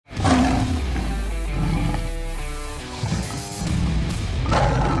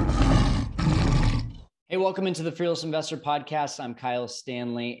Hey, welcome into the Fearless Investor Podcast. I'm Kyle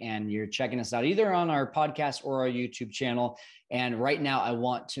Stanley, and you're checking us out either on our podcast or our YouTube channel. And right now, I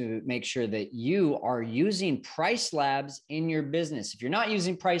want to make sure that you are using Price Labs in your business. If you're not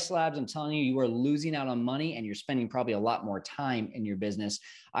using Price Labs, I'm telling you, you are losing out on money and you're spending probably a lot more time in your business.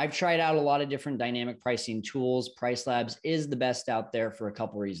 I've tried out a lot of different dynamic pricing tools. Price Labs is the best out there for a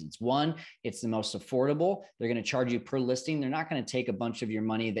couple of reasons. One, it's the most affordable. They're going to charge you per listing. They're not going to take a bunch of your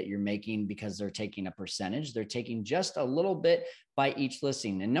money that you're making because they're taking a percentage. They're taking just a little bit by each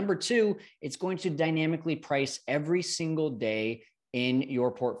listing. And number two, it's going to dynamically price every single day in your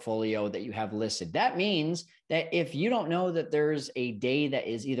portfolio that you have listed. That means that if you don't know that there's a day that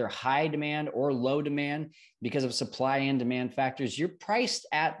is either high demand or low demand because of supply and demand factors, you're priced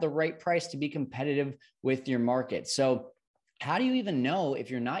at the right price to be competitive with your market. So how do you even know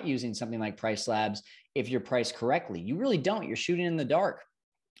if you're not using something like Price Labs if you're priced correctly? You really don't. You're shooting in the dark.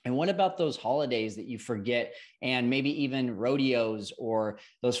 And what about those holidays that you forget, and maybe even rodeos or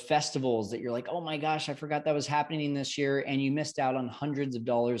those festivals that you're like, oh my gosh, I forgot that was happening this year, and you missed out on hundreds of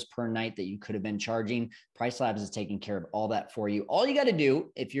dollars per night that you could have been charging? Price Labs is taking care of all that for you. All you got to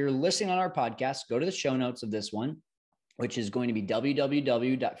do, if you're listening on our podcast, go to the show notes of this one, which is going to be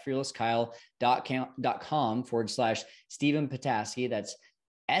www.fearlesskyle.com/Stephen Petaskey. That's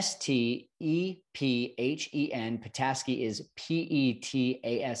Stephen. Petaskey is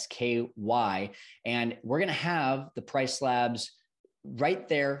Petasky. And we're going to have the Price Labs right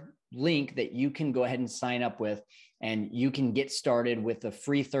there link that you can go ahead and sign up with, and you can get started with a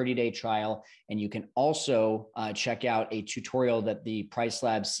free 30-day trial. And you can also check out a tutorial that the Price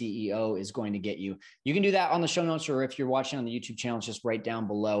Labs CEO is going to get you. You can do that on the show notes, or if you're watching on the YouTube channel, it's just right down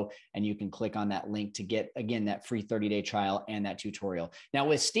below, and you can click on that link to get, again, that free 30-day trial and that tutorial. Now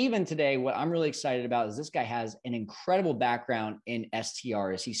with Stephen today, what I'm really excited about is this guy has an incredible background in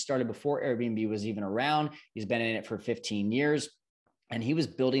STRs. He started before Airbnb was even around. He's been in it for 15 years. And he was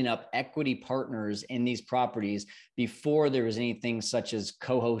building up equity partners in these properties before there was anything such as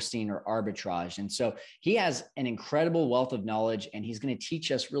co-hosting or arbitrage. And so he has an incredible wealth of knowledge, and he's going to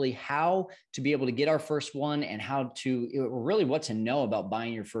teach us really how to be able to get our first one and how to really what to know about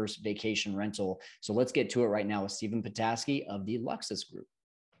buying your first vacation rental. So let's get to it right now with Stephen Petaskey of the Luxus Group.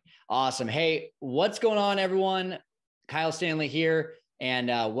 Awesome. Hey, what's going on, everyone? Kyle Stanley here. And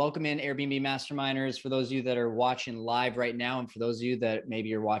welcome in Airbnb Masterminders. For those of you that are watching live right now, and for those of you that maybe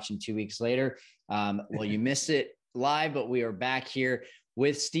you're watching 2 weeks later, well, you missed it live, but we are back here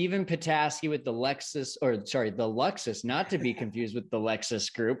with Stephen Petaskey with the Luxus, not to be confused with the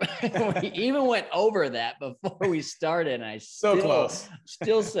Lexus Group. We even went over that before we started, and I still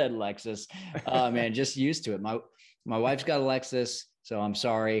said Lexus. Man, just used to it. My wife's got a Lexus. So I'm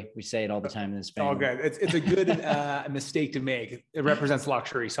sorry. We say it all the time in this family. All good. It's a good mistake to make. It represents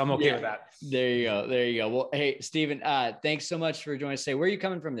luxury. So I'm okay with that. There you go. There you go. Well, hey, Stephen, thanks so much for joining us today. Where are you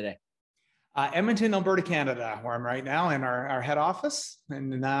coming from today? Edmonton, Alberta, Canada, where I'm right now in our head office.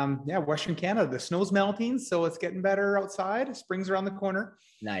 And Western Canada, the snow's melting. So it's getting better outside. Spring's around the corner.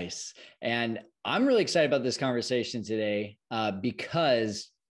 Nice. And I'm really excited about this conversation today because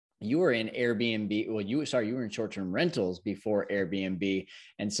you were in Airbnb. Well, you were in short-term rentals before Airbnb.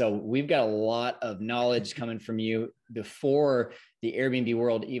 And so we've got a lot of knowledge coming from you before the Airbnb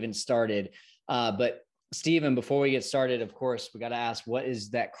world even started. But Stephen, before we get started, of course, we got to ask, what is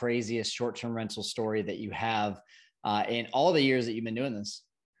that craziest short-term rental story that you have in all the years that you've been doing this?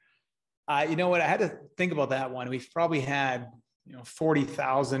 You know what? I had to think about that one. We've probably had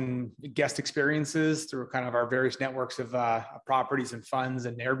 40,000 guest experiences through kind of our various networks of properties and funds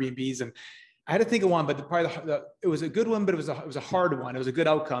and Airbnbs. And I had to think of one, but it was a good one, but it was a hard one. It was a good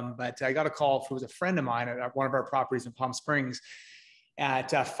outcome, but I got a call from a friend of mine at one of our properties in Palm Springs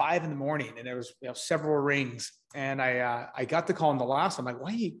at 5 a.m. and there was several rings. And I got the call in the last one. I'm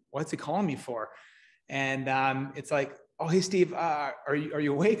like, what's he calling me for? And it's like, oh, hey, Steve, are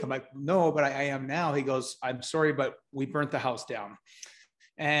you awake? I'm like, no, but I am now. He goes, I'm sorry, but we burnt the house down.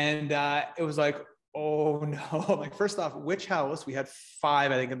 And it was like, oh no. Like, first off, which house? We had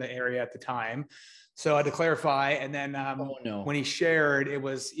 5, I think, in the area at the time. So I had to clarify. And then when he shared, it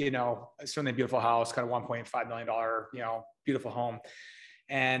was, certainly a beautiful house, kind of $1.5 million, beautiful home.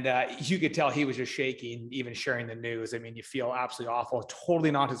 And you could tell he was just shaking, even sharing the news. I mean, you feel absolutely awful. Totally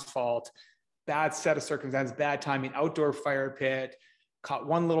not his fault. Bad set of circumstances, bad timing, outdoor fire pit, caught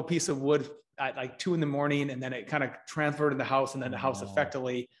one little piece of wood at like 2 a.m. and then it kind of transferred in the house, and then the house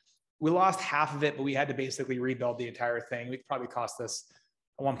effectively, we lost half of it, but we had to basically rebuild the entire thing. It probably cost us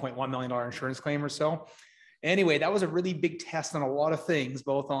a $1.1 million insurance claim or so. Anyway, that was a really big test on a lot of things,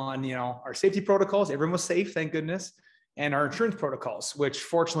 both on, our safety protocols. Everyone was safe, thank goodness. and our insurance protocols, which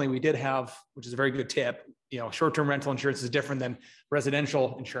fortunately we did have, which is a very good tip. Short-term rental insurance is different than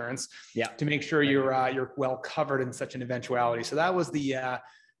residential insurance. Yeah. To make sure you're well covered in such an eventuality. So that was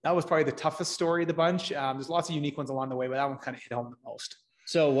probably the toughest story of the bunch. There's lots of unique ones along the way, but that one kind of hit home the most.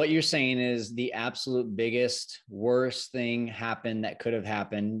 So what you're saying is the absolute biggest, worst thing happened that could have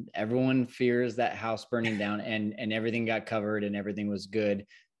happened. Everyone fears that house burning down, and everything got covered and everything was good.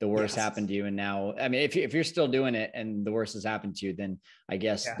 The worst happened to you. And now, I mean, if you're still doing it and the worst has happened to you, then I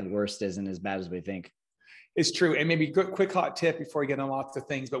guess the worst isn't as bad as we think. It's true. And maybe quick hot tip before we get on lots of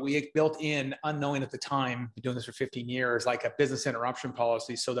things, but we built in, unknowing at the time, been doing this for 15 years, like a business interruption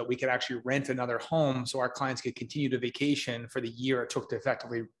policy so that we could actually rent another home so our clients could continue to vacation for the year it took to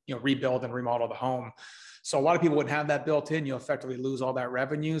effectively, rebuild and remodel the home. So a lot of people wouldn't have that built in. You'll effectively lose all that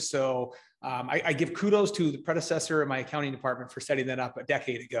revenue. So I give kudos to the predecessor of my accounting department for setting that up a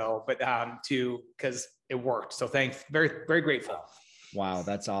decade ago, but because it worked. So thanks. Very, very grateful. Wow,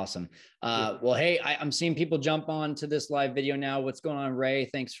 that's awesome. Well, hey, I'm seeing people jump on to this live video now. What's going on, Ray?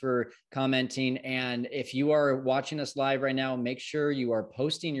 Thanks for commenting. And if you are watching us live right now, make sure you are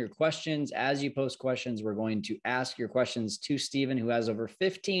posting your questions. As you post questions, we're going to ask your questions to Stephen, who has over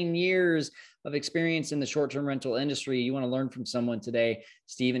 15 years of experience in the short-term rental industry. You want to learn from someone today,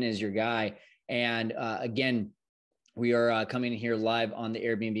 Stephen is your guy. And again, we are coming here live on the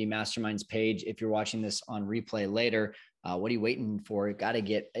Airbnb Masterminds page. If you're watching this on replay later, what are you waiting for? Got to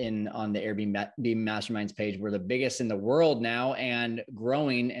get in on the Airbnb Masterminds page. We're the biggest in the world now and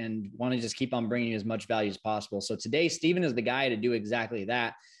growing, and want to just keep on bringing you as much value as possible. So today, Stephen is the guy to do exactly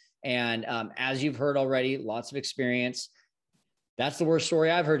that. And as you've heard already, lots of experience. That's the worst story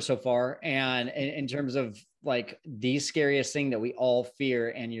I've heard so far. And in terms of like the scariest thing that we all fear,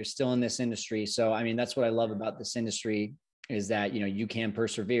 and you're still in this industry. So, I mean, that's what I love about this industry is that, you can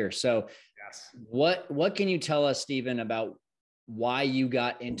persevere. So what can you tell us, Stephen, about why you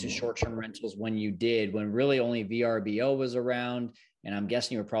got into short-term rentals when you did, when really only VRBO was around? And I'm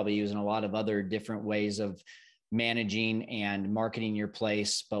guessing you were probably using a lot of other different ways of managing and marketing your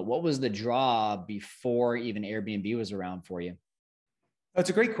place. But what was the draw before even Airbnb was around for you? That's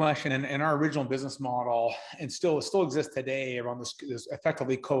a great question. And our original business model, and still exists today, around this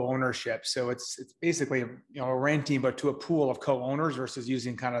effectively co-ownership. So it's basically renting, but to a pool of co-owners versus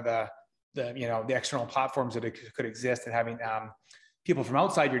using kind of the external platforms that could exist, and having people from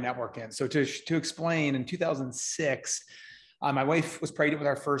outside your network in. So to explain, in 2006, my wife was pregnant with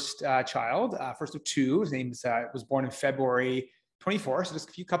our first child, first of two. His name was born in February 24th, so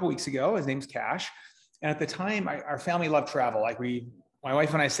just a couple weeks ago. His name's Cash. And at the time, our family loved travel. My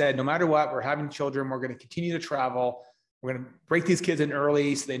wife and I said, no matter what, we're having children, we're going to continue to travel. We're going to break these kids in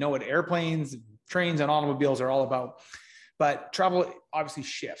early so they know what airplanes, trains, and automobiles are all about. But travel obviously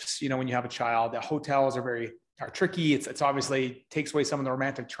shifts, when you have a child. The hotels are tricky. It's obviously takes away some of the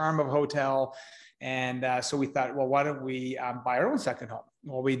romantic charm of a hotel. And so we thought, well, why don't we buy our own second home?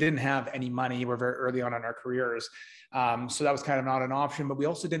 Well, we didn't have any money. We're very early on in our careers. So that was kind of not an option, but we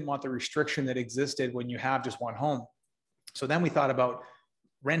also didn't want the restriction that existed when you have just one home. So then we thought about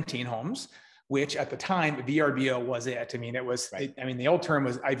renting homes, which at the time, VRBO was it. I mean, it was, right. The old term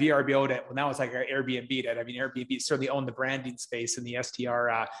was I VRBO'd it. Well, now it's like Airbnb'd it. Airbnb certainly owned the branding space in the STR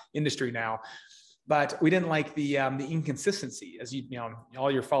industry now. But we didn't like the inconsistency, as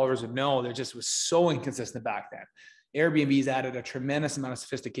all your followers would know. There just was so inconsistent back then. Airbnb's added a tremendous amount of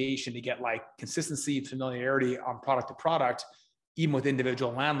sophistication to get like consistency and familiarity on product to product, even with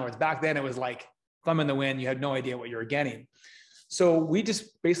individual landlords. Back then, it was like thumb in the wind. You had no idea what you were getting. So we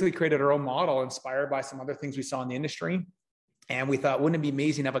just basically created our own model inspired by some other things we saw in the industry. And we thought, wouldn't it be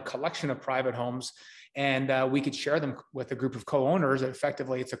amazing to have a collection of private homes, and we could share them with a group of co-owners.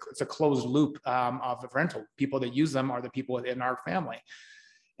 Effectively, it's a closed loop of rental. People that use them are the people within our family.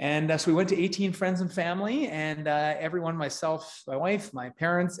 And so we went to 18 friends and family, and everyone, myself, my wife, my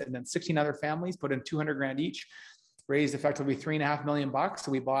parents, and then 16 other families put in 200 grand each, raised effectively $3.5 million. So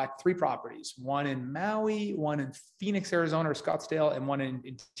we bought 3 properties, one in Maui, one in Phoenix, Arizona, or Scottsdale, and one in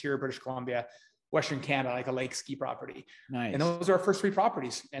interior British Columbia, Western Canada, like a lake ski property. Nice. And those are our first 3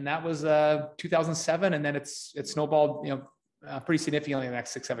 properties. And that was 2007. And then it snowballed, pretty significantly in the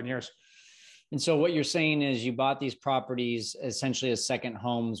next 6-7 years. And so what you're saying is you bought these properties essentially as second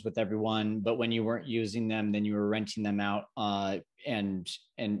homes with everyone, but when you weren't using them, then you were renting them out. And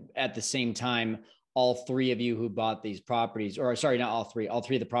at the same time, all 3 of you who bought these properties, or sorry, not all 3 of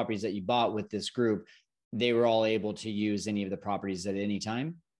the properties that you bought with this group, they were all able to use any of the properties at any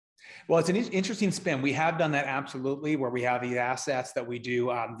time? Well, it's an interesting spin. We have done that absolutely, where we have the assets that we do.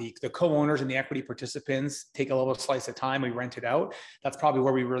 The co-owners and the equity participants take a little slice of time. We rent it out. That's probably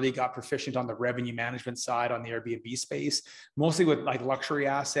where we really got proficient on the revenue management side on the Airbnb space, mostly with like luxury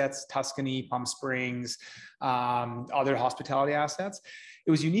assets, Tuscany, Palm Springs, other hospitality assets. It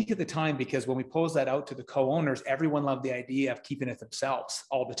was unique at the time because when we posed that out to the co-owners, everyone loved the idea of keeping it themselves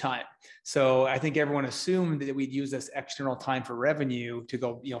all the time. So I think everyone assumed that we'd use this external time for revenue to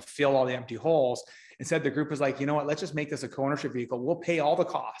go, fill all the empty holes. Instead, the group was like, you know what, let's just make this a co-ownership vehicle. We'll pay all the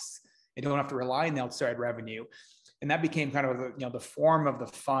costs and don't have to rely on the outside revenue. And that became kind of the form of the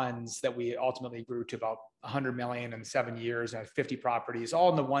funds that we ultimately grew to about 100 million in 7 years, 50 properties,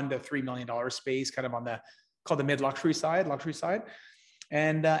 all in the $1 to $3 million space, kind of on the called the mid luxury side.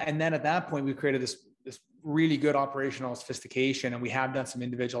 And then at that point, we created this really good operational sophistication, and we have done some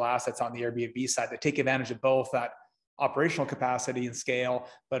individual assets on the Airbnb side that take advantage of both that operational capacity and scale,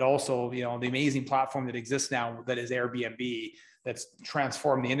 but also the amazing platform that exists now that is Airbnb, that's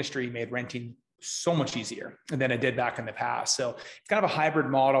transformed the industry, made renting so much easier than it did back in the past. So it's kind of a hybrid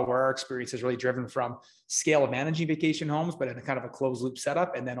model where our experience is really driven from scale of managing vacation homes, but in a kind of a closed loop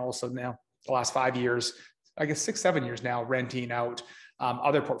setup, and then also now the last 5 years, I guess 6-7 years now, renting out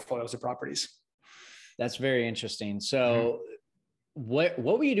other portfolios of properties. That's very interesting. So what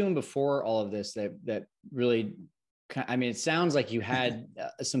were you doing before all of this that really, I mean, it sounds like you had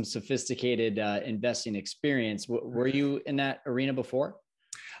some sophisticated investing experience. Were you in that arena before?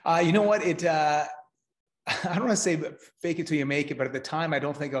 You know what? I don't want to say fake it till you make it, but at the time, I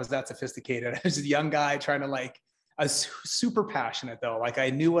don't think I was that sophisticated. I was a young guy trying to I was super passionate though. Like I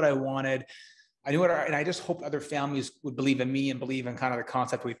knew what I wanted. And I just hoped other families would believe in me and believe in kind of the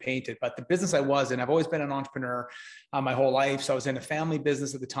concept we painted. But the business I was in, I've always been an entrepreneur my whole life. So I was in a family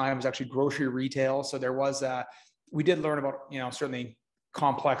business at the time. It was actually grocery retail. So there was, we did learn about, certainly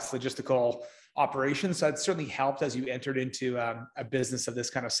complex logistical operations. So it certainly helped as you entered into a business of this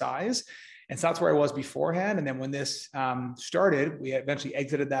kind of size. And so that's where I was beforehand. And then when this started, we eventually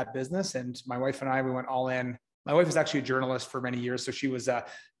exited that business. And my wife and I, we went all in. My wife was actually a journalist for many years. So she was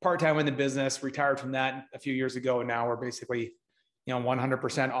part-time in the business, retired from that a few years ago. And now we're basically,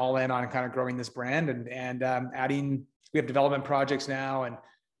 100% all in on kind of growing this brand and adding, we have development projects now and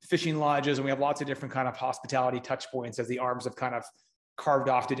fishing lodges. And we have lots of different kind of hospitality touch points as the arms have kind of carved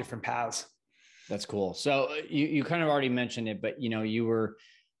off to different paths. That's cool. So you kind of already mentioned it, but you were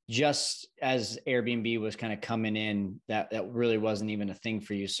just as Airbnb was kind of coming in, that really wasn't even a thing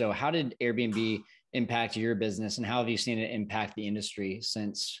for you. So how did Airbnb impact your business, and how have you seen it impact the industry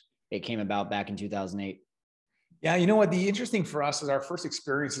since it came about back in 2008? Yeah, you know what? The interesting for us is our first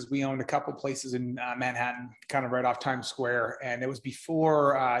experiences. We owned a couple of places in Manhattan, kind of right off Times Square, and it was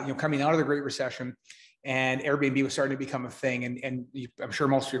before coming out of the Great Recession, and Airbnb was starting to become a thing. And I'm sure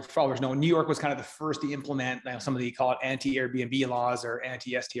most of your followers know New York was kind of the first to implement some of the call it anti-Airbnb laws or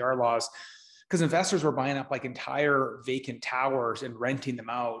anti-STR laws, because investors were buying up like entire vacant towers and renting them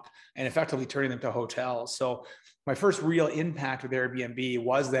out and effectively turning them to hotels. So my first real impact with Airbnb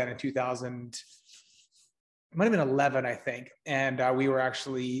was then in 2000, it might have been 11, I think. And we were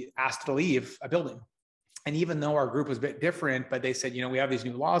actually asked to leave a building. And even though our group was a bit different, but they said, we have these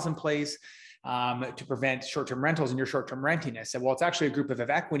new laws in place to prevent short-term rentals and your short-term renting. I said, well, it's actually a group of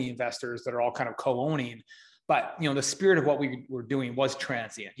equity investors that are all kind of co-owning. But the spirit of what we were doing was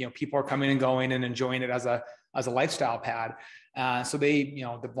transient. People are coming and going and enjoying it as a lifestyle pad. So they,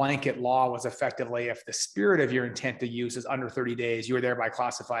 the blanket law was effectively, if the spirit of your intent to use is under 30 days, you were thereby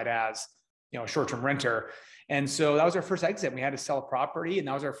classified as, a short-term renter. And so that was our first exit. We had to sell a property, and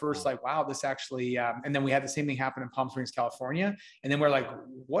that was our first wow, this actually. And then we had the same thing happen in Palm Springs, California. And then we're like,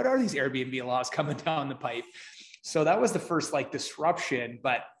 what are these Airbnb laws coming down the pipe? So that was the first disruption,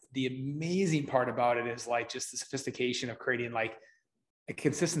 but the amazing part about it is just the sophistication of creating a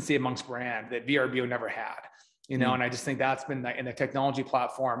consistency amongst brand that VRBO never had, and I just think that's been and the technology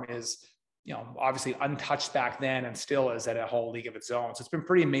platform is, obviously untouched back then and still is at a whole league of its own. So it's been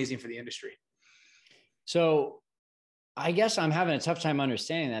pretty amazing for the industry. So I guess I'm having a tough time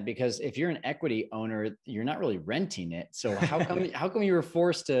understanding that, because if you're an equity owner, you're not really renting it. So how come you were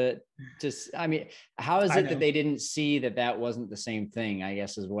forced to, I mean, how is it that they didn't see that wasn't the same thing, I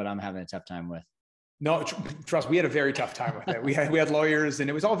guess, is what I'm having a tough time with. No, trust, we had a very tough time with it. We had lawyers, and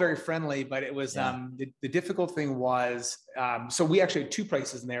it was all very friendly, but it was, the difficult thing was, so we actually had two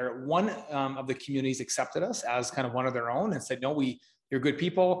places in there. One of the communities accepted us as kind of one of their own and said, no, you're good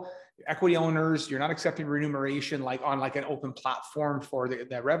people, equity owners, you're not accepting remuneration on an open platform for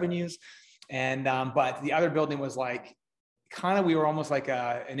the revenues. And but the other building was kind of, we were almost like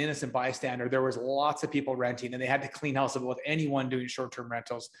an innocent bystander. There was lots of people renting and they had to clean house with anyone doing short-term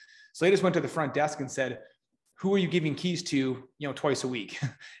rentals. So they just went to the front desk and said, who are you giving keys to, twice a week?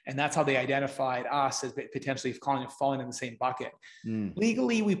 And that's how they identified us as potentially falling in the same bucket.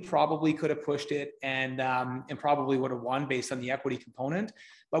 Legally, we probably could have pushed it and probably would have won based on the equity component.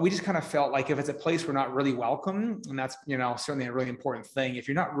 But we just kind of felt like if it's a place we're not really welcome, and that's, certainly a really important thing. If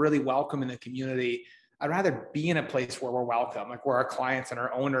you're not really welcome in the community, I'd rather be in a place where we're welcome, like where our clients and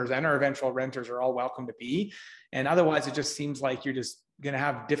our owners and our eventual renters are all welcome to be. And otherwise, it just seems like you're just going to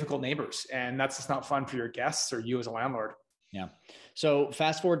have difficult neighbors, and that's just not fun for your guests or you as a landlord. Yeah. So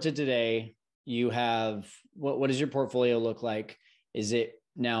fast forward to today, you have, what does your portfolio look like? Is it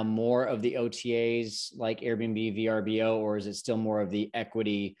now more of the OTAs like Airbnb, VRBO, or is it still more of the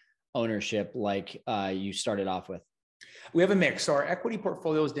equity ownership like you started off with? We have a mix. So our equity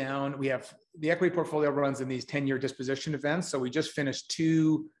portfolio is down. We have the equity portfolio runs in these 10-year disposition events. So we just finished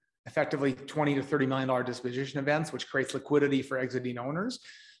 2 effectively $20 to $30 million disposition events, which creates liquidity for exiting owners.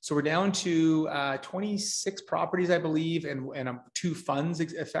 So we're down to 26 properties, I believe, and 2 funds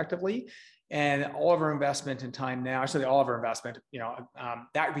effectively. And all of our investment in time now, actually all of our investment,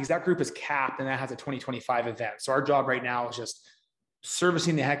 because that group is capped and that has a 2025 event. So our job right now is just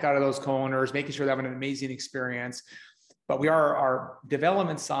servicing the heck out of those co-owners, making sure they have an amazing experience. But our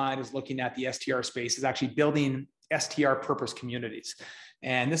development side is looking at the STR space, is actually building STR purpose communities.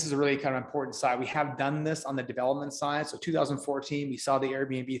 And this is a really kind of important side. We have done this on the development side. So 2014, we saw the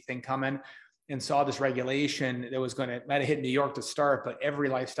Airbnb thing coming and saw this regulation that might have hit New York to start, but every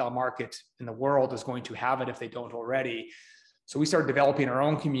lifestyle market in the world is going to have it if they don't already. So we started developing our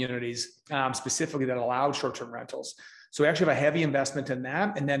own communities specifically that allowed short-term rentals. So we actually have a heavy investment in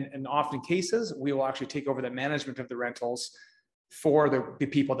that. And then in often cases, we will actually take over the management of the rentals for the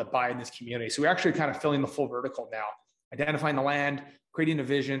people that buy in this community. So we're actually kind of filling the full vertical now, identifying the land, creating a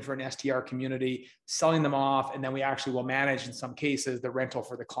vision for an STR community, selling them off, and then we actually will manage in some cases the rental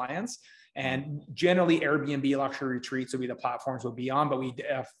for the clients. And generally Airbnb luxury retreats will be the platforms we'll be on, but we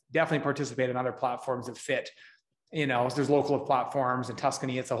definitely participate in other platforms that fit. There's local platforms in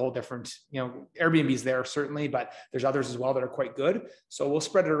Tuscany. It's a whole different, Airbnb's there certainly, but there's others as well that are quite good. So we'll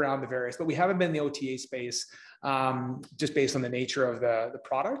spread it around the various, but we haven't been in the OTA space just based on the nature of the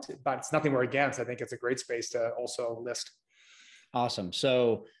product, but it's nothing we're against. I think it's a great space to also list. Awesome.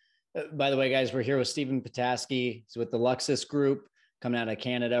 So by the way, guys, we're here with Stephen Ptaski. He's with the Luxus Group, coming out of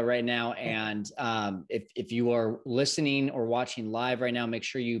Canada right now. And if you are listening or watching live right now, make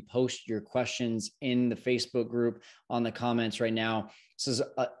sure you post your questions in the Facebook group on the comments right now. This is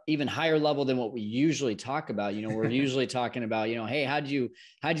an even higher level than what we usually talk about. We're usually talking about, hey, how'd you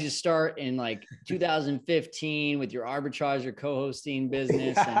start in like 2015 with your arbitrage or co-hosting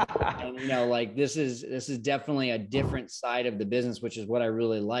business? And this is definitely a different side of the business, which is what I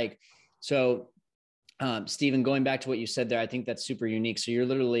really like. So Stephen, going back to what you said there, I think that's super unique. So you're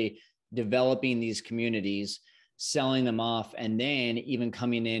literally developing these communities, selling them off, and then even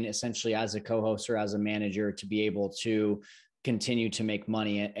coming in essentially as a co-host or as a manager to be able to continue to make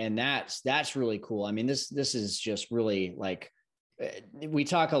money. And that's really cool. I mean, this is just really like, we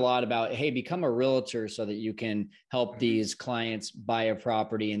talk a lot about, hey, become a realtor so that you can help these clients buy a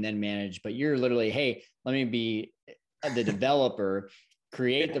property and then manage. But you're literally, hey, let me be the developer,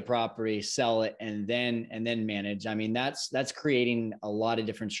 create the property, sell it, and then manage. I mean, that's creating a lot of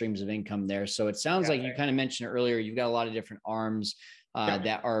different streams of income there. So it sounds like you kind of mentioned earlier, you've got a lot of different arms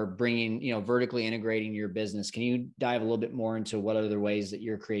that are bringing, vertically integrating your business. Can you dive a little bit more into what other ways that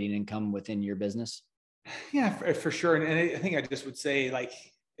you're creating income within your business? Yeah, for sure. And I think I just would say, like,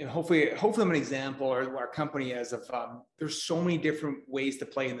 hopefully I'm an example, or our company as of, there's so many different ways to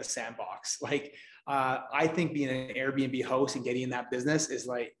play in the sandbox. Like, I think being an Airbnb host and getting in that business is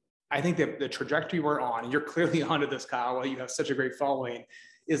like, I think that the trajectory we're on, and you're clearly onto this, Kyle, while you have such a great following,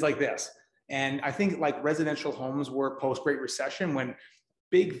 is like this. And I think like residential homes were post-Great Recession, when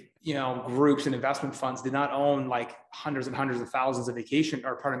big, groups and investment funds did not own like hundreds and hundreds of thousands of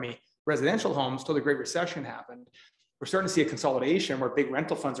residential homes till the Great Recession happened. We're starting to see a consolidation where big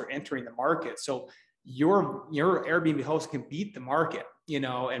rental funds are entering the market. So your Airbnb host can beat the market,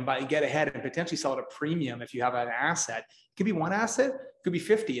 and get ahead and potentially sell at a premium if you have an asset. It could be one asset, it could be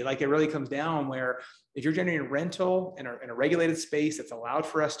 50. Like, it really comes down where if you're generating rental in a regulated space that's allowed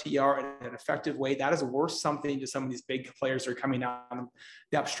for STR in an effective way, that is worth something to some of these big players that are coming down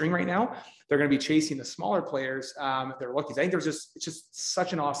the upstream right now. They're going to be chasing the smaller players. They're looking. I think it's just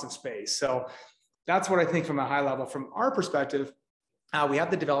such an awesome space. So that's what I think from a high level. From our perspective, we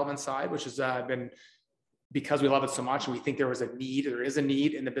have the development side, which has been, because we love it so much and we think there is a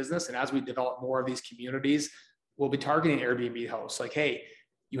need in the business. And as we develop more of these communities, we'll be targeting Airbnb hosts. Like, hey,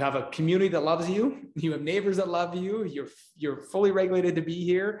 you have a community that loves you. You have neighbors that love you. You're fully regulated to be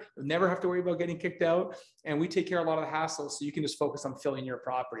here. You'll never have to worry about getting kicked out. And we take care of a lot of the hassles, so you can just focus on filling your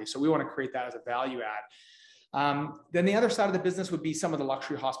property. So we want to create that as a value add. Then the other side of the business would be some of the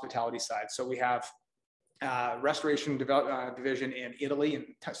luxury hospitality side. So we have restoration division in Italy and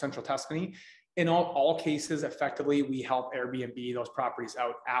central Tuscany. In all cases, effectively, we help Airbnb those properties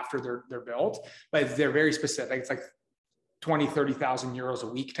out after they're built, but they're very specific. It's like 20, 30,000 euros a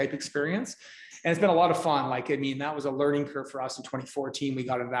week type experience. And it's been a lot of fun. Like, I mean, that was a learning curve for us in 2014. We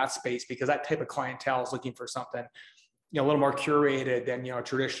got into that space because that type of clientele is looking for something, a little more curated than,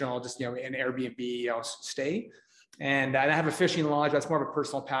 traditional, just, an Airbnb, stay. And I have a fishing lodge. That's more of a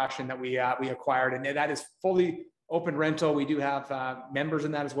personal passion that we acquired. And that is fully open rental. We do have members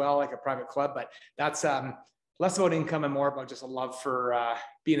in that as well, like a private club, but that's less about income and more about just a love for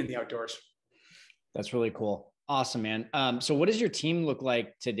being in the outdoors. That's really cool. Awesome, man. So what does your team look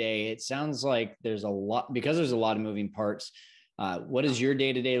like today? It sounds like there's a lot of moving parts. What does your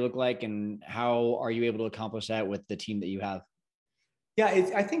day-to-day look like, and how are you able to accomplish that with the team that you have? Yeah,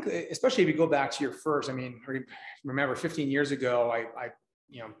 I think, especially if you go back to your first, I mean, remember 15 years ago,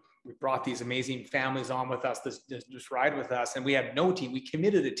 we brought these amazing families on with us, this ride with us, and we had no team. We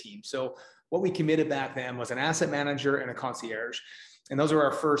committed a team. So what we committed back then was an asset manager and a concierge. And those were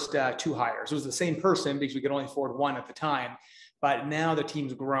our first 2 hires. It was the same person because we could only afford one at the time. But now the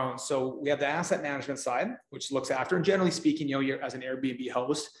team's grown. So we have the asset management side, which looks after, and generally speaking, you're as an Airbnb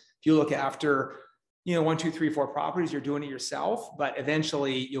host, if you look after, 1, 2, 3, 4 properties, you're doing it yourself. But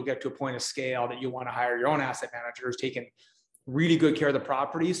eventually you'll get to a point of scale that you want to hire your own asset manager who's taking really good care of the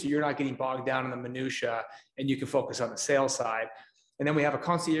property. So you're not getting bogged down in the minutia, and you can focus on the sales side. And then we have a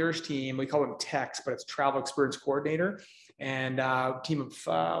concierge team. We call them techs, but it's travel experience coordinator, and a team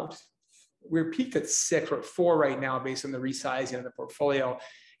of, we're peaked at 6, we're at 4 right now based on the resizing of the portfolio.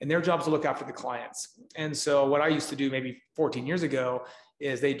 And their job is to look after the clients. And so what I used to do maybe 14 years ago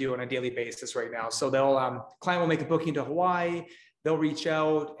is they do on a daily basis right now. So client will make a booking to Hawaii. They'll reach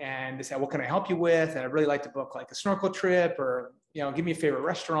out and they say, what can I help you with? And I'd really like to book like a snorkel trip, or, give me a favorite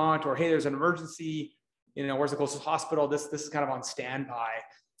restaurant, or, hey, there's an emergency, where's the closest hospital? This is kind of on standby.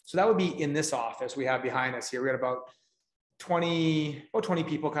 So that would be in this office we have behind us here. We got about 20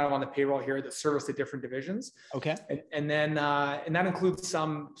 people kind of on the payroll here that service the different divisions. Okay. And then that includes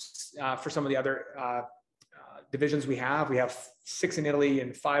some for some of the other divisions we have. We have 6 in Italy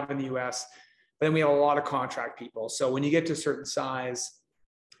and 5 in the US. But then we have a lot of contract people. So when you get to a certain size,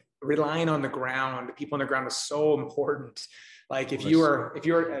 relying on the ground, the people on the ground is so important. Like if you're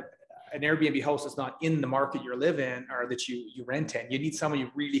an Airbnb host that's not in the market you live in or that you rent in, you need someone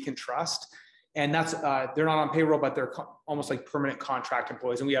you really can trust. And that's, they're not on payroll, but they're almost like permanent contract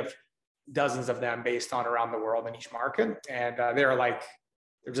employees. And we have dozens of them based on around the world in each market. And they're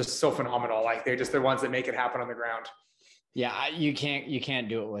just so phenomenal. Like they're just the ones that make it happen on the ground. Yeah, you can't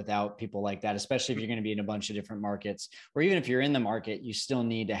do it without people like that, especially if you're going to be in a bunch of different markets, or even if you're in the market, you still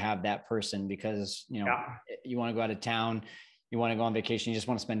need to have that person because, you want to go out of town, you want to go on vacation, you just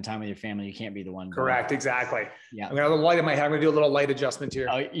want to spend time with your family. You can't be the one. Correct. Exactly. Yeah. I'm going to light in my head. I'm going to do a little light adjustment here.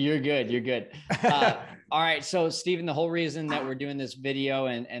 Oh, you're good. You're good. All right. So Stephen, the whole reason that we're doing this video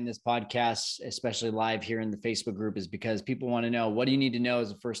and this podcast, especially live here in the Facebook group, is because people want to know, what do you need to know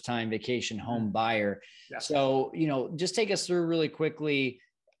as a first time vacation home buyer? Yes. So, just take us through really quickly.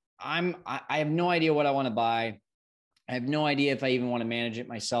 I have no idea what I want to buy. I have no idea if I even want to manage it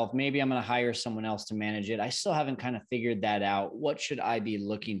myself. Maybe I'm going to hire someone else to manage it. I still haven't kind of figured that out. What should I be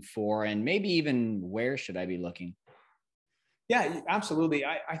looking for? And maybe even where should I be looking? Yeah, absolutely.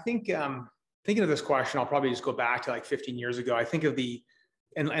 I think thinking of this question, I'll probably just go back to like 15 years ago. I think of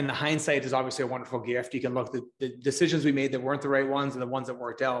and the hindsight is obviously a wonderful gift. You can look at the decisions we made that weren't the right ones and the ones that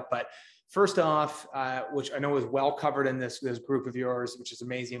worked out. But first off, which I know is well covered in this group of yours, which is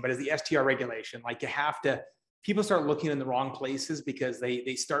amazing, but is the STR regulation. Like people start looking in the wrong places because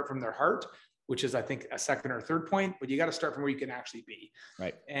they start from their heart, which is, I think, a second or third point, but you got to start from where you can actually be.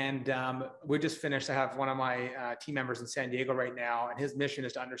 Right. And we just finished. I have one of my team members in San Diego right now, and his mission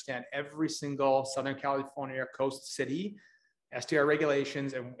is to understand every single Southern California coast city, STR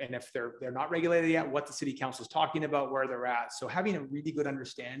regulations, and if they're not regulated yet, what the city council is talking about, where they're at. So having a really good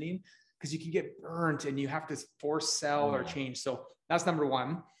understanding, because you can get burnt and you have to force sell or change. So that's number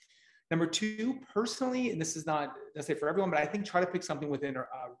one. Number two, personally, and this is not necessarily for everyone, but I think try to pick something within a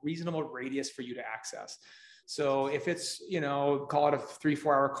reasonable radius for you to access. So if it's, call it a 3-4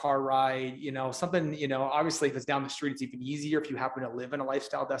 hour car ride, something, obviously if it's down the street, it's even easier if you happen to live in a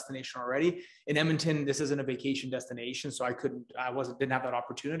lifestyle destination already. In Edmonton, this isn't a vacation destination, so didn't have that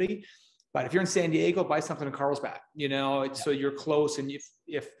opportunity. But if you're in San Diego, buy something in Carlsbad, so you're close. And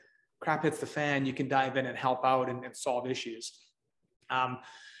if crap hits the fan, you can dive in and help out and solve issues.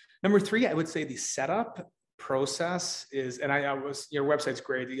 Number three, I would say the setup process is, and your website's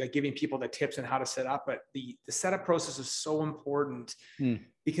great, like giving people the tips on how to set up, but the setup process is so important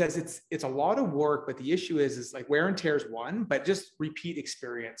because it's a lot of work, but the issue is like wear and tear is one, but just repeat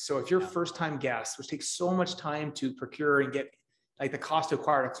experience. So if you're first time guests, which takes so much time to procure and get like the cost to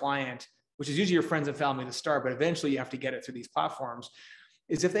acquire a client, which is usually your friends and family to start, but eventually you have to get it through these platforms,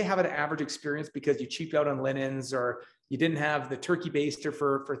 is if they have an average experience because you cheaped out on linens or you didn't have the turkey baster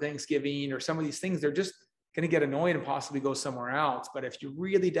for Thanksgiving or some of these things, they're just going to get annoyed and possibly go somewhere else. But if you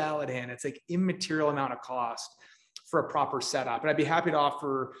really dial it in, it's like immaterial amount of cost for a proper setup. And I'd be happy to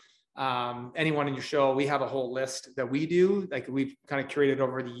offer anyone in your show. We have a whole list that we do. Like we've kind of curated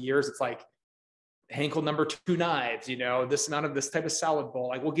over the years. It's like Henkel number 2 knives, this amount of this type of salad bowl.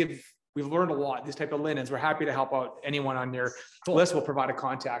 Like we've learned a lot, this type of linens. We're happy to help out anyone on your list. We'll provide a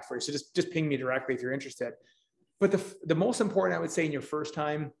contact for you. So just ping me directly if you're interested. But the most important, I would say in your first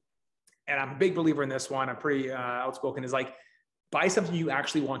time, and I'm a big believer in this one, I'm pretty outspoken, is like, buy something you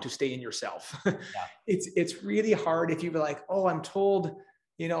actually want to stay in yourself. Yeah. It's really hard if you're like, oh, I'm told,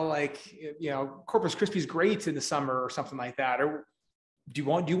 Corpus Christi is great in the summer or something like that. Or do you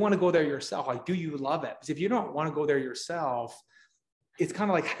want to go there yourself? Like, do you love it? Because if you don't want to go there yourself, it's kind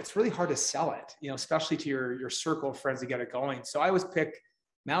of like, it's really hard to sell it, especially to your circle of friends to get it going. So I always pick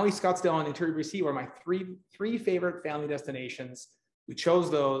Maui, Scottsdale, and Interior BC were my three favorite family destinations. We chose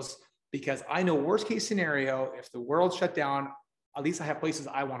those because I know worst case scenario, if the world shut down, at least I have places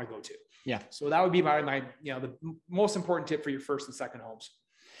I want to go to. Yeah. So that would be my the most important tip for your first and second homes.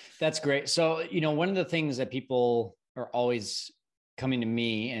 That's great. So, one of the things that people are always coming to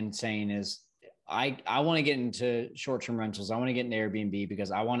me and saying is, I want to get into short-term rentals. I want to get into Airbnb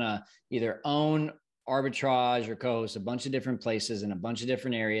because I want to either own, arbitrage, or co-host a bunch of different places in a bunch of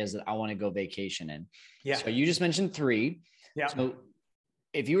different areas that I want to go vacation in. Yeah. So you just mentioned 3. Yeah. So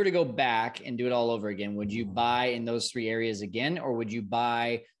if you were to go back and do it all over again, would you buy in those 3 areas again, or would you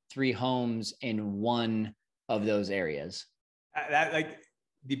buy 3 homes in one of those areas?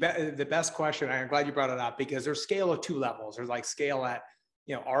 The best question. I'm glad you brought it up because there's scale of 2 levels. There's like scale at,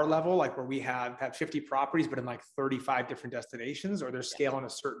 our level, like where we have 50 properties, but in like 35 different destinations, or there's scale in a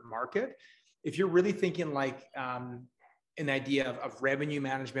certain market. If you're really thinking like an idea of revenue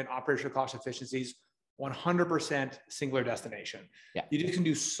management, operational cost efficiencies, 100% singular destination. Yeah. You just can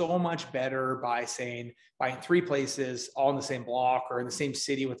do so much better by buying 3 places all in the same block or in the same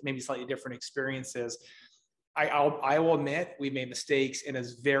city with maybe slightly different experiences. I will admit we made mistakes, and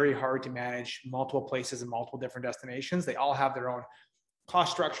it's very hard to manage multiple places and multiple different destinations. They all have their own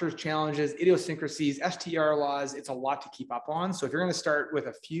cost structures, challenges, idiosyncrasies, STR laws. It's a lot to keep up on. So if you're going to start with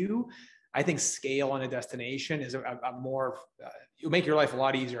a few, I think scale on a destination is a more, you'll make your life a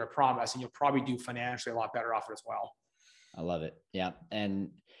lot easier, I promise. And you'll probably do financially a lot better off it as well. I love it. Yeah. And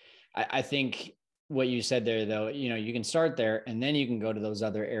I think what you said there, though, you can start there and then you can go to those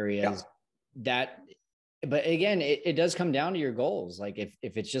other areas but again, it does come down to your goals. Like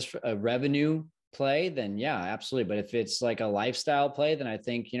if it's just a revenue play, then yeah, absolutely. But if it's like a lifestyle play, then I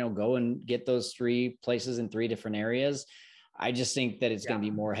think, go and get those 3 places in 3 different areas. I just think that it's going to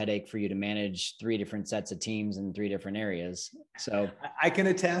be more headache for you to manage 3 different sets of teams in 3 different areas. So I can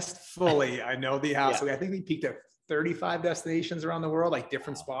attest fully. I know the house. I think we peaked at 35 destinations around the world, like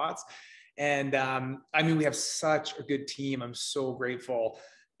different spots. And we have such a good team. I'm so grateful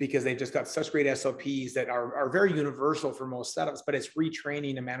because they've just got such great SOPs that are very universal for most setups, but it's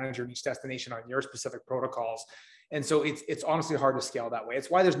retraining a manager in each destination on your specific protocols. And so it's honestly hard to scale that way. It's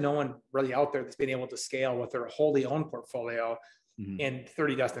why there's no one really out there that's been able to scale with their wholly owned portfolio in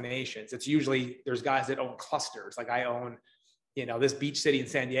 30 destinations. It's usually there's guys that own clusters. Like I own, this beach city in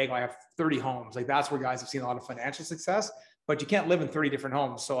San Diego, I have 30 homes. Like that's where guys have seen a lot of financial success, but you can't live in 30 different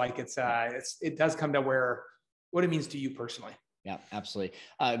homes. So like it does come to what it means to you personally. Yeah, absolutely.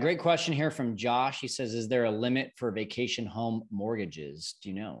 Great question here from Josh. He says, is there a limit for vacation home mortgages? Do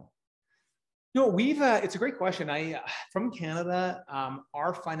you know? No, it's a great question. From Canada,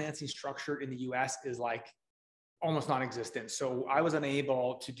 our financing structure in the US is like almost non-existent. So I was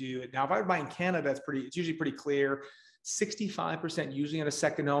unable to do it. Now, if I would buy in Canada, it's usually pretty clear. 65% usually on a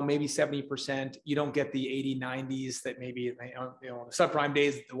second home, maybe 70%. You don't get the 80, 90s that maybe, the subprime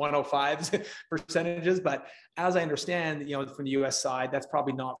days, the 105s percentages. But as I understand, from the US side, that's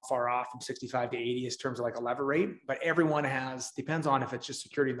probably not far off from 65 to 80 in terms of like a lever rate. But everyone depends on if it's just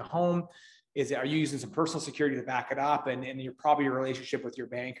security in the home. Are you using some personal security to back it up? And you're probably your relationship with your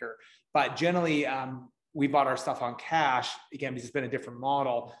banker. But generally, we bought our stuff on cash, again, because it's been a different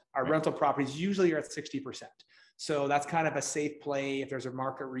model, our rental properties usually are at 60%. So that's kind of a safe play. If there's a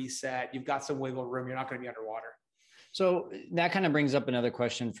market reset, you've got some wiggle room, you're not going to be underwater. So that kind of brings up another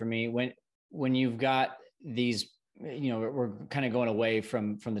question for me. When you've got these, we're kind of going away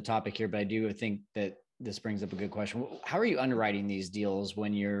from the topic here, but I do think that this brings up a good question. How are you underwriting these deals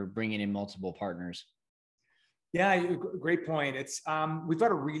when you're bringing in multiple partners? Yeah, great point. It's we've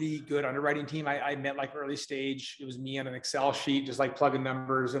got a really good underwriting team. I met like early stage. It was me on an Excel sheet, just like plugging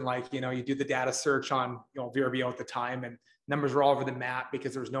numbers and like, you do the data search on, VRBO at the time, and numbers were all over the map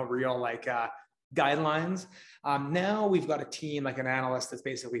because there was no real like guidelines. Now we've got a team, like an analyst that's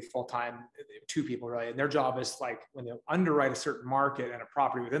basically full-time, 2 people really. And their job is like when they underwrite a certain market and a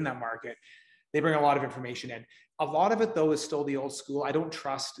property within that market, they bring a lot of information in. A lot of it though is still the old school. I don't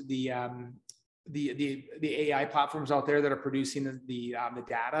trust the AI platforms out there that are producing the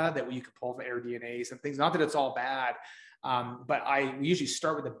data that you could pull from AirDNAs and things. Not that it's all bad, but we usually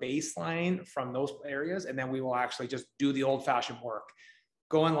start with a baseline from those areas, and then we will actually just do the old-fashioned work.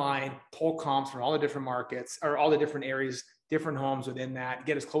 Go online, pull comps from all the different markets or all the different areas, different homes within that,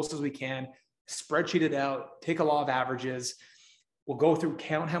 get as close as we can, spreadsheet it out, take a law of averages. We'll go through,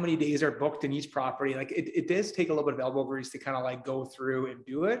 count how many days are booked in each property. Like it does take a little bit of elbow grease to kind of like go through and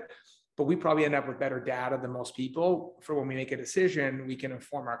do it. But we probably end up with better data than most people. For when we make a decision, we can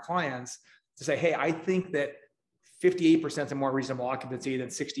inform our clients to say, hey, I think that 58% is a more reasonable occupancy than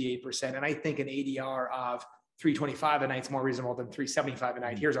 68%. And I think an ADR of 325 a night is more reasonable than 375 a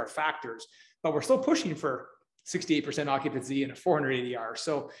night. Here's our factors. But we're still pushing for 68% occupancy and a 400 ADR.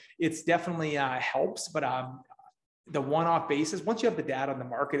 So it's definitely helps. But the one-off basis, once you have the data on the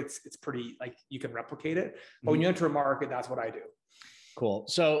market, it's pretty, like, you can replicate it. But when you enter a market, that's what I do. Cool.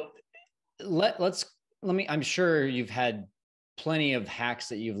 So let me, I'm sure you've had plenty of hacks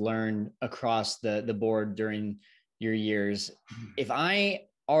that you've learned across the board during your years. If I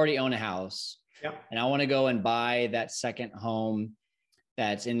already own a house, yep, and I want to go and buy that second home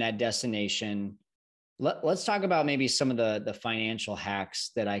that's in that destination, let's talk about maybe some of the financial hacks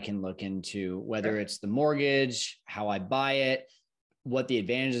that I can look into, whether it's the mortgage, how I buy it, what the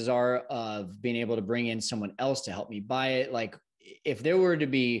advantages are of being able to bring in someone else to help me buy it. Like, if there were to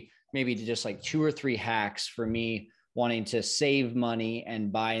be maybe just like 2 or 3 hacks for me wanting to save money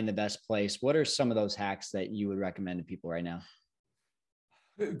and buy in the best place, what are some of those hacks that you would recommend to people right now?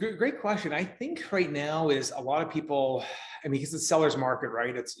 Great question. I think right now is a lot of people, I mean, because it's seller's market,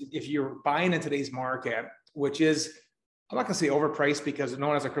 right? It's, if you're buying in today's market, which is, I'm not going to say overpriced because no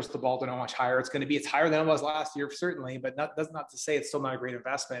one has a crystal ball to know how much higher it's going to be. It's higher than it was last year, certainly, but that's not to say it's still not a great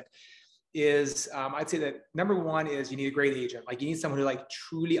investment. Is I'd say that number one is you need a great agent. Like, you need someone who like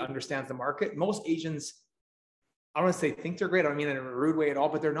truly understands the market. Most agents, I don't want to say think they're great. I don't mean it in a rude way at all,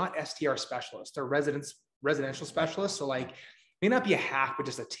 but they're not STR specialists. They're residential specialists. So like, may not be a hack, but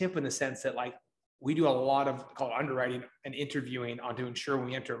just a tip in the sense that like we do a lot of called underwriting and interviewing on to ensure when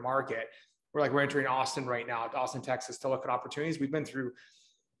we enter a market. We're entering Austin right now, Austin, Texas, to look at opportunities. We've been through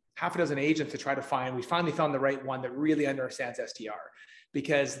half a dozen agents to try to find, we finally found the right one that really understands STR,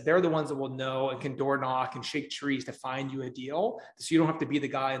 because they're the ones that will know and can door knock and shake trees to find you a deal. So you don't have to be the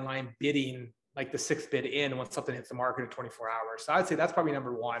guy in line bidding like the 6th bid in when something hits the market in 24 hours. So I'd say that's probably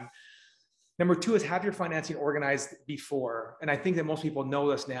number one. Number two is have your financing organized before. And I think that most people know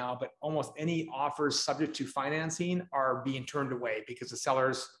this now, but almost any offers subject to financing are being turned away because the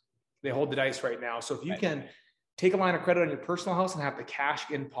sellers, they hold the dice right now. So if you can take a line of credit on your personal house and have the cash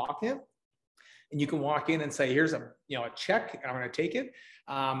in pocket, and you can walk in and say, here's a check, and I'm going to take it,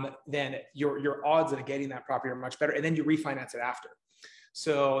 then your odds of getting that property are much better. And then you refinance it after.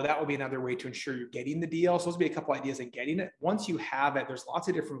 So that will be another way to ensure you're getting the deal. So those will be a couple ideas in getting it. Once you have it, there's lots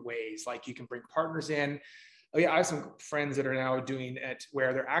of different ways. Like, you can bring partners in. Oh yeah, I have some friends that are now doing it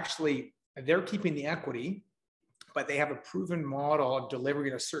where they're keeping the equity, but they have a proven model of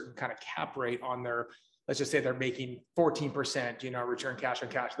delivering a certain kind of cap rate on their, let's just say they're making 14%, return cash on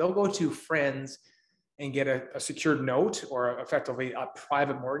cash. They'll go to friends and get a secured note or effectively a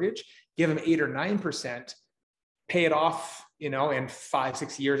private mortgage, give them 8 or 9%, pay it off, in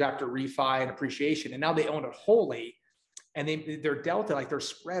 5-6 years after refi and appreciation. And now they own it wholly, and their delta, like their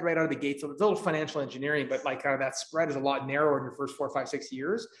spread right out of the gate. So it's a little financial engineering, but like kind of that spread is a lot narrower in your first 4, 5, 6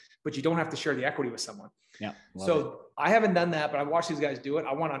 years, but you don't have to share the equity with someone. Yeah. So I haven't done that, but I've watched these guys do it.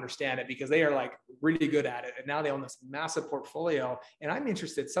 I want to understand it because they are like really good at it. And now they own this massive portfolio, and I'm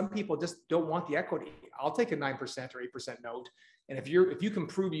interested. Some people just don't want the equity. I'll take a 9% or 8% note. And if you can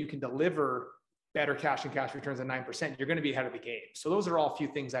prove you can deliver better cash and cash returns than 9%, you're going to be ahead of the game. So those are all a few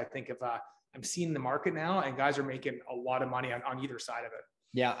things I think of. I'm seeing in the market now, and guys are making a lot of money on either side of it.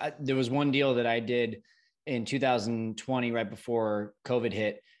 Yeah. There was one deal that I did in 2020, right before COVID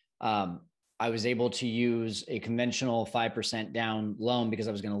hit, I was able to use a conventional 5% down loan because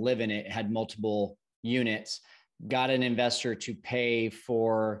I was going to live in it. It had multiple units, got an investor to pay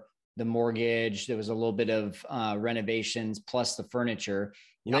for the mortgage. There was a little bit of renovations plus the furniture,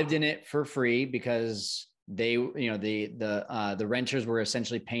 lived in it for free because they, the renters were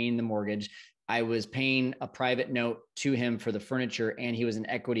essentially paying the mortgage. I was paying a private note to him for the furniture, and he was an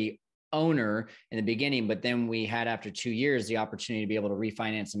equity owner in the beginning. But then we had, after 2 years, the opportunity to be able to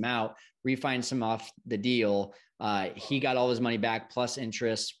refinance him out, refinance him off the deal. He got all his money back plus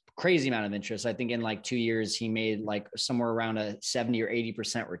interest, crazy amount of interest. I think in like 2 years, he made like somewhere around a 70 or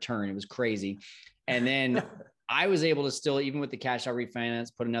 80% return. It was crazy. And then I was able to still, even with the cash out refinance,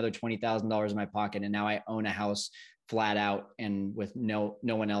 put another $20,000 in my pocket. And now I own a house flat out and with no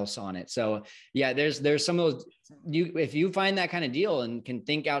one else on it. So yeah, there's some of those, if you find that kind of deal and can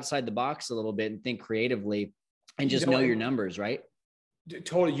think outside the box a little bit and think creatively and just know your numbers, right?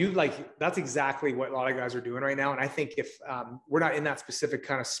 Totally. That's exactly what a lot of guys are doing right now. And I think if we're not in that specific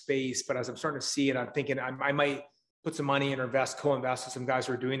kind of space, but as I'm starting to see it, I'm thinking I might put some money and co-invest with some guys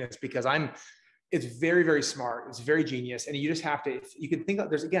who are doing this, because it's very, very smart. It's very genius. And you just have to, you can think of,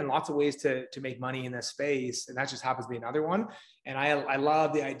 there's again, lots of ways to make money in this space. And that just happens to be another one. And I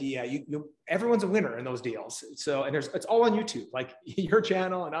love the idea. Everyone's a winner in those deals. So, and it's all on YouTube, like your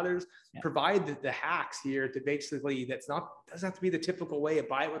channel and others provide the hacks here to basically, doesn't have to be the typical way of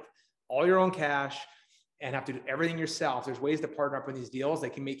buy it with all your own cash and have to do everything yourself. There's ways to partner up in these deals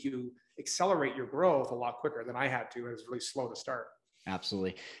that can make you accelerate your growth a lot quicker than I had to. It was really slow to start.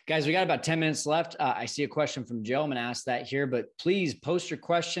 Absolutely. Guys, we got about 10 minutes left. I see a question from Joe. I'm going to ask that here, but please post your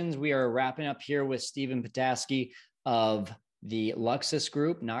questions. We are wrapping up here with Stephen Pataski of the Luxus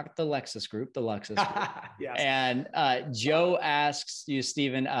Group, not the Lexus Group, the Luxus Group. Yes. And Joe asks you,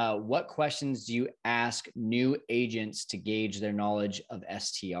 Stephen, what questions do you ask new agents to gauge their knowledge of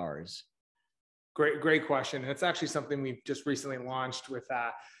STRs? Great question. And it's actually something we've just recently launched with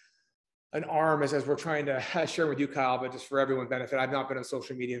an arm, as we're trying to share with you, Kyle, but just for everyone's benefit. I've not been on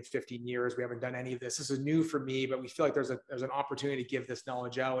social media in 15 years. We haven't done any of this. This is new for me, but we feel like there's an opportunity to give this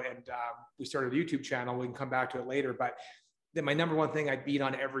knowledge out. And we started a YouTube channel. We can come back to it later. But then my number one thing I beat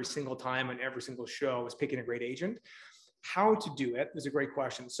on every single time on every single show is picking a great agent. How to do it is a great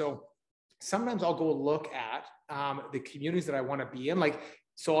question. So sometimes I'll go look at the communities that I want to be in.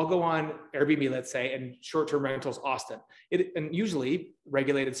 So I'll go on Airbnb, let's say, and short-term rentals, Austin. And usually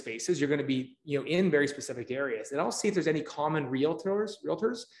regulated spaces, you're going to be, in very specific areas. And I'll see if there's any common realtors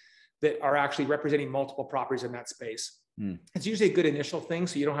that are actually representing multiple properties in that space. It's usually a good initial thing,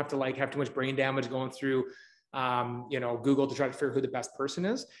 so you don't have to have too much brain damage going through, Google to try to figure out who the best person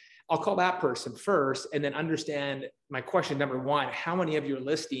is. I'll call that person first, and then understand my question number one: how many of your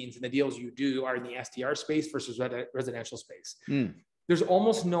listings and the deals you do are in the STR space versus residential space? There's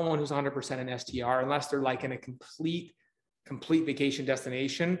almost no one who's 100% an STR unless they're like in a complete vacation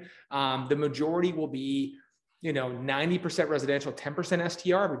destination. The majority will be, 90% residential, 10%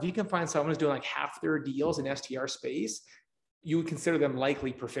 STR. But if you can find someone who's doing like half their deals in STR space, you would consider them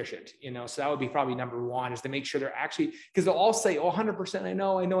likely proficient, So that would be probably number one, is to make sure they're actually, because they'll all say, oh, 100%, I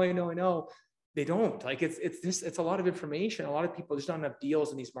know. They don't. It's a lot of information. A lot of people just don't have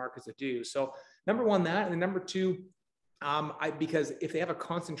deals in these markets that do. So number one, that, and then number two, because if they have a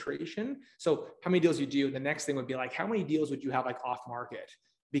concentration, so how many deals you do, the next thing would be like, how many deals would you have like off market?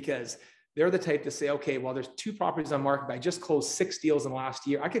 Because they're the type to say, okay, well, there's 2 properties on market, but I just closed 6 deals in the last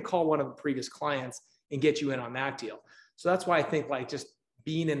year. I could call one of the previous clients and get you in on that deal. So that's why I think just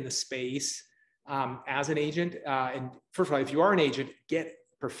being in the space as an agent, and first of all, if you are an agent, get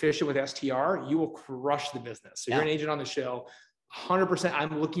proficient with STR, you will crush the business. So you're an agent on the show, 100%.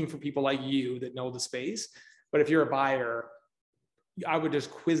 I'm looking for people like you that know the space. But if you're a buyer, I would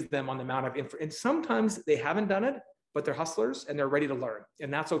just quiz them on the amount of info. And sometimes they haven't done it, but they're hustlers and they're ready to learn.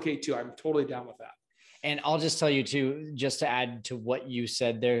 And that's okay too. I'm totally down with that. And I'll just tell you too, just to add to what you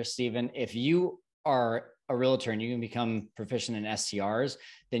said there, Stephen, if you are a realtor and you can become proficient in STRs,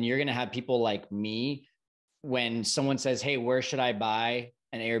 then you're going to have people like me. When someone says, hey, where should I buy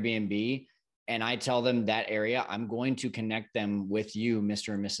an Airbnb? And I tell them that area, I'm going to connect them with you,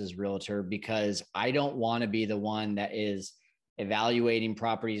 Mr. and Mrs. Realtor, because I don't want to be the one that is evaluating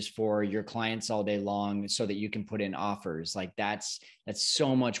properties for your clients all day long so that you can put in offers. Like that's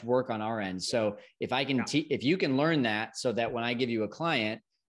so much work on our end. So if I can if you can learn that, so that when I give you a client,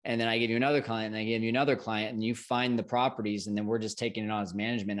 And then I give you another client, and I give you another client, and you find the properties, and then we're just taking it on as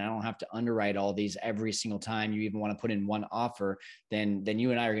management. I don't have to underwrite all these every single time you even want to put in one offer. Then you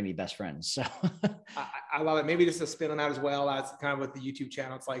and I are going to be best friends. So I love it. Maybe just a spin on that as well. That's kind of with the YouTube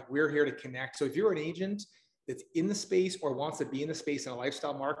channel. It's like, we're here to connect. So if you're an agent that's in the space or wants to be in the space in a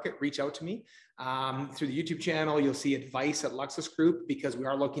lifestyle market, reach out to me. Through the YouTube channel, you'll see advice at Luxus Group, because we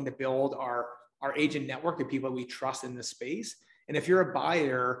are looking to build our agent network of people we trust in this space. And if you're a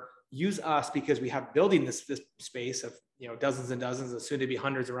buyer, use us, because we have building this space of, dozens and dozens of soon to be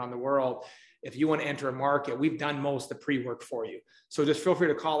hundreds around the world. If you want to enter a market, we've done most of the pre-work for you. So just feel free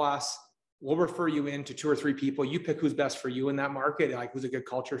to call us. We'll refer you into 2 or 3 people. You pick who's best for you in that market, like who's a good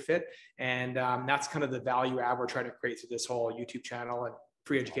culture fit. And that's kind of the value add we're trying to create through this whole YouTube channel and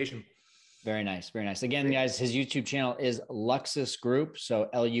free education. Very nice. Very nice. Again, guys, his YouTube channel is Luxus Group. So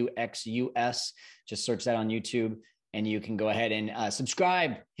Luxus. Just search that on YouTube. And you can go ahead and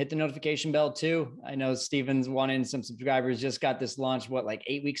subscribe, hit the notification bell too. I know Steven's wanting some subscribers, just got this launch, like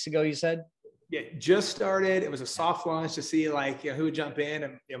 8 weeks ago, you said? Yeah, just started. It was a soft launch to see who would jump in.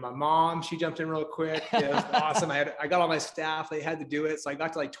 And my mom, she jumped in real quick. It was awesome. I got all my staff, they had to do it. So I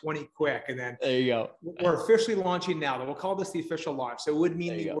got to 20 quick. And then there you go. We're officially launching now. We'll call this the official launch. So it would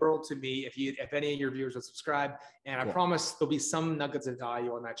mean the world to me if any of your viewers would subscribe. And I promise there'll be some nuggets of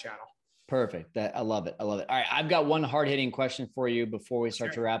value on that channel. Perfect. I love it. I love it. All right. I've got one hard-hitting question for you before we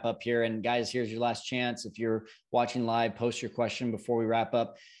start to wrap up here. And guys, here's your last chance. If you're watching live, post your question before we wrap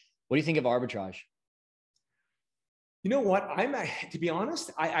up. What do you think of arbitrage? You know what? To be honest,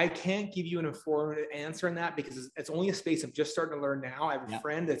 I can't give you an informative answer on that, because it's only a space I'm just starting to learn now. I have a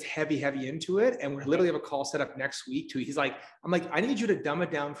friend that's heavy into it. And we literally have a call set up next week too. He's like, I need you to dumb it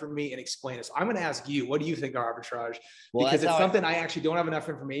down for me and explain it. So I'm going to ask you, what do you think of arbitrage? Because it's something I actually don't have enough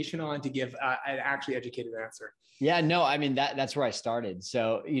information on to give an actually educated answer. Yeah, no, I mean, that's where I started.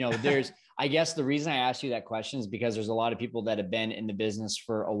 So, I guess the reason I asked you that question is because there's a lot of people that have been in the business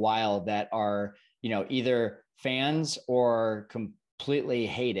for a while that are, either fans or completely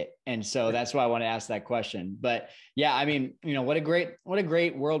hate it. And so that's why I want to ask that question. But yeah, I mean, what a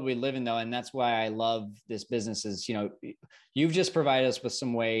great world we live in though. And that's why I love this business is, you've just provided us with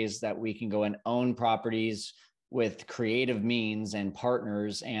some ways that we can go and own properties with creative means and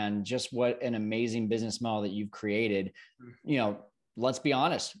partners, and just what an amazing business model that you've created. Let's be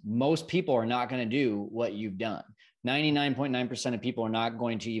honest, most people are not going to do what you've done. 99.9% of people are not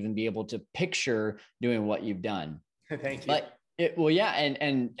going to even be able to picture doing what you've done. Thank you. But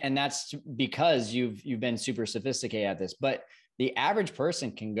and that's because you've been super sophisticated at this. But the average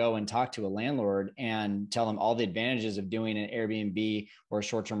person can go and talk to a landlord and tell them all the advantages of doing an Airbnb or a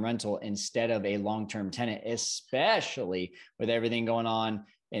short-term rental instead of a long-term tenant, especially with everything going on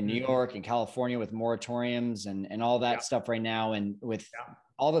in New York and California with moratoriums and all that stuff right now. And with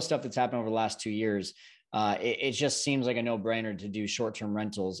all the stuff that's happened over the last 2 years, it just seems like a no-brainer to do short-term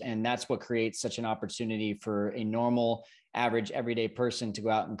rentals. And that's what creates such an opportunity for a normal, average, everyday person to go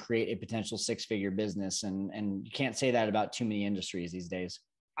out and create a potential 6-figure business. And you can't say that about too many industries these days.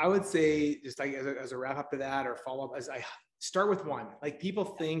 I would say, just like as a wrap up to that or follow up, as I start with one, like people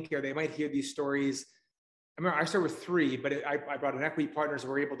think, or they might hear these stories. I remember I started with 3, but I brought an equity partner, so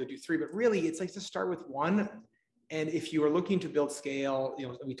we're able to do 3, but really it's like to start with 1. And if you are looking to build scale,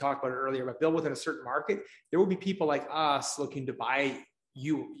 we talked about it earlier, but build within a certain market, there will be people like us looking to buy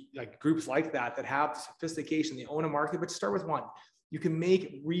you, like groups like that have sophistication, they own a market, but start with 1. You can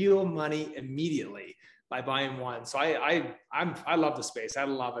make real money immediately by buying 1. So I love the space. I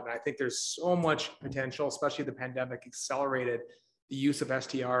love it. And I think there's so much potential, especially the pandemic accelerated the use of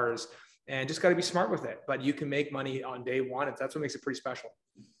STRs, and just got to be smart with it. But you can make money on day 1. And that's what makes it pretty special.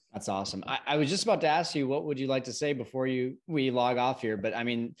 That's awesome. I was just about to ask you, what would you like to say before we log off here? But I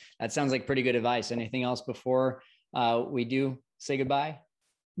mean, that sounds like pretty good advice. Anything else before we do say goodbye?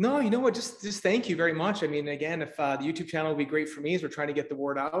 No, you know what? Just thank you very much. I mean, again, if the YouTube channel would be great for me as we're trying to get the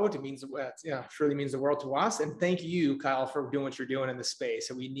word out, it means, surely means the world to us. And thank you, Kyle, for doing what you're doing in this space.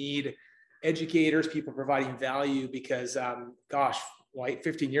 And we need educators, people providing value, because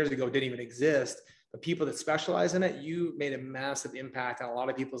 15 years ago, it didn't even exist. But people that specialize in it, you made a massive impact on a lot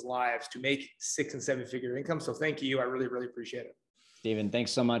of people's lives to make 6- and 7-figure income. So thank you. I really, really appreciate it. Steven,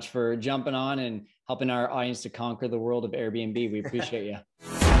 thanks so much for jumping on and helping our audience to conquer the world of Airbnb. We appreciate you.